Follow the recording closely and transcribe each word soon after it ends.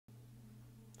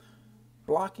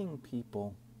Blocking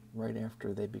people right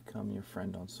after they become your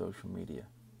friend on social media.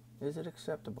 Is it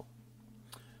acceptable?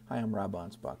 Hi, I'm Rob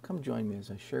Anspach. Come join me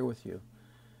as I share with you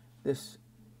this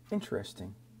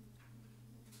interesting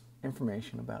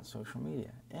information about social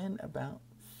media and about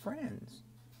friends.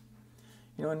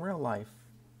 You know, in real life,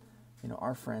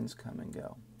 our friends come and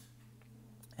go.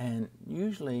 And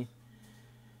usually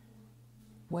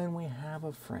when we have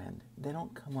a friend, they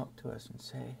don't come up to us and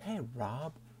say, "Hey,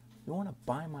 Rob, you want to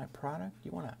buy my product?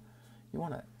 You want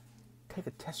to take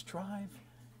a test drive?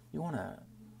 You want to..."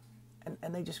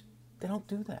 And they don't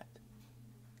do that.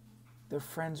 They're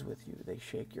friends with you. They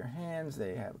shake your hands,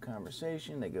 they have a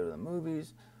conversation, they go to the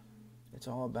movies. It's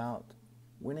all about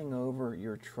winning over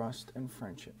your trust and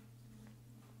friendship.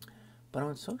 But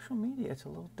on social media, it's a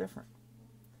little different.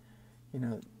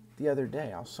 The other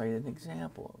day, I'll cite an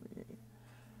example.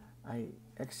 I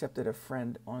accepted a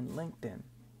friend on LinkedIn.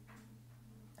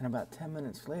 And about 10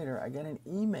 minutes later, I get an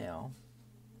email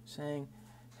saying,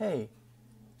 "Hey,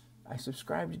 I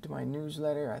subscribed you to my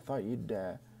newsletter. I thought you'd,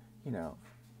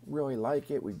 really like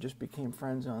it. We just became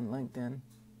friends on LinkedIn."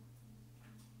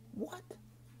 What?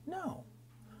 No.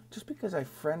 Just because I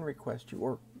friend request you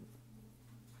or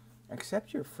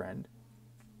accept your friend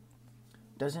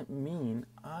doesn't mean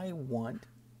I want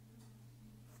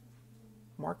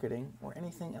marketing or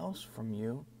anything else from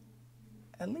you,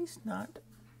 at least not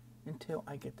until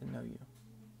I get to know you.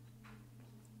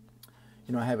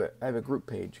 I have a group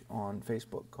page on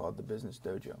Facebook called the Business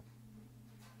Dojo.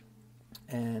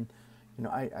 And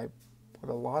I put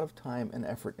a lot of time and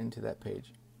effort into that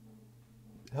page,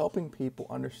 helping people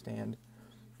understand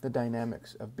the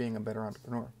dynamics of being a better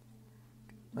entrepreneur.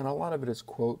 And a lot of it is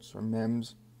quotes or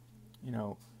memes,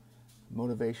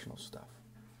 motivational stuff.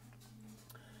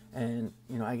 And,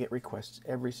 I get requests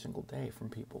every single day from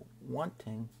people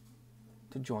wanting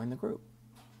to join the group.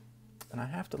 And I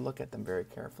have to look at them very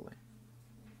carefully.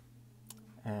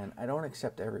 And I don't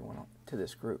accept everyone to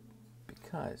this group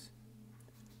because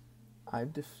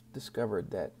I've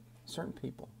discovered that certain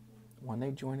people, when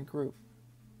they join a group,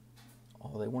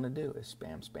 all they want to do is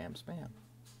spam, spam, spam.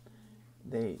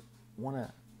 They want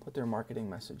to put their marketing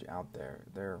message out there,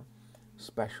 their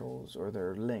specials or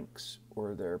their links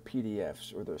or their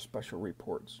PDFs or their special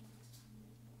reports.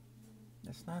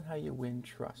 That's not how you win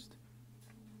trust.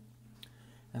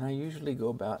 And I usually go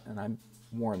about and I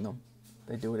warn them.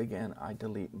 They do it again, I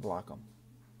delete and block them.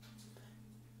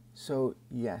 So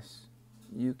yes,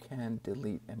 you can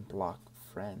delete and block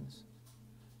friends.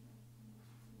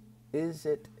 Is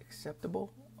it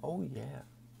acceptable? Oh yeah.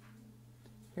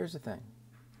 Here's the thing,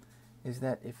 is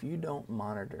that if you don't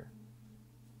monitor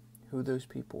who those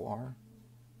people are,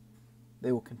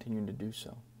 they will continue to do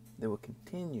so. They will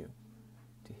continue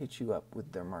to hit you up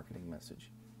with their marketing message.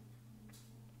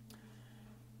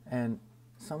 And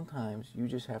sometimes you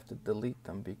just have to delete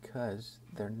them because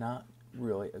they're not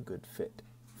really a good fit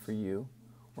for you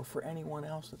or for anyone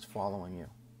else that's following you.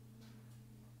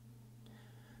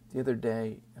 The other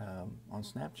day on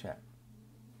Snapchat,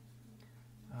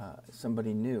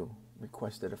 somebody new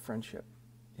requested a friendship,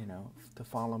 to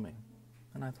follow me.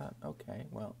 And I thought, okay,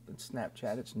 well, it's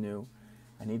Snapchat, it's new,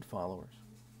 I need followers.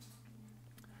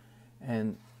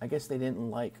 And I guess they didn't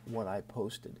like what I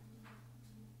posted.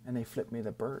 And they flipped me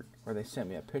the bird, or they sent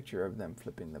me a picture of them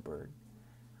flipping the bird.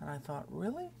 And I thought,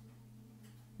 really?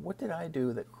 What did I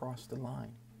do that crossed the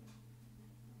line?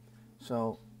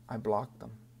 So I blocked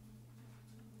them.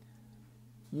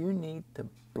 You need to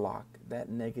block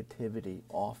that negativity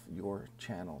off your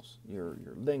channels, your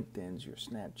LinkedIns, your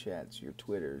Snapchats, your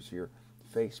Twitters, your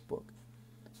Facebook,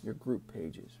 your group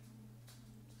pages.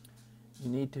 You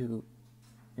need to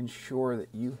ensure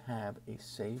that you have a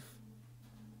safe,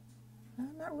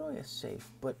 not really a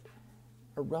safe, but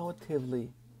a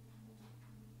relatively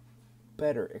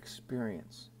better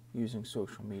experience using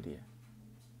social media.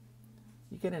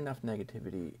 You get enough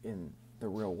negativity in the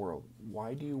real world.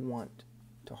 Why do you want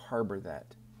to harbor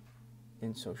that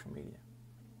in social media?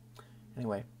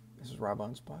 Anyway, this is Rob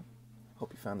Anspach.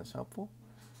 Hope you found this helpful.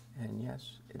 And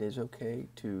yes, it is okay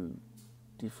to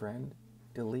defriend,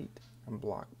 delete, and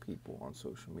block people on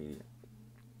social media.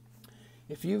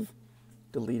 If you've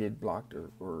deleted, blocked,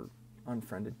 or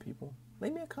unfriended people,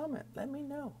 leave me a comment. Let me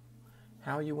know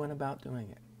how you went about doing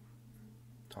it.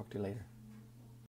 Talk to you later.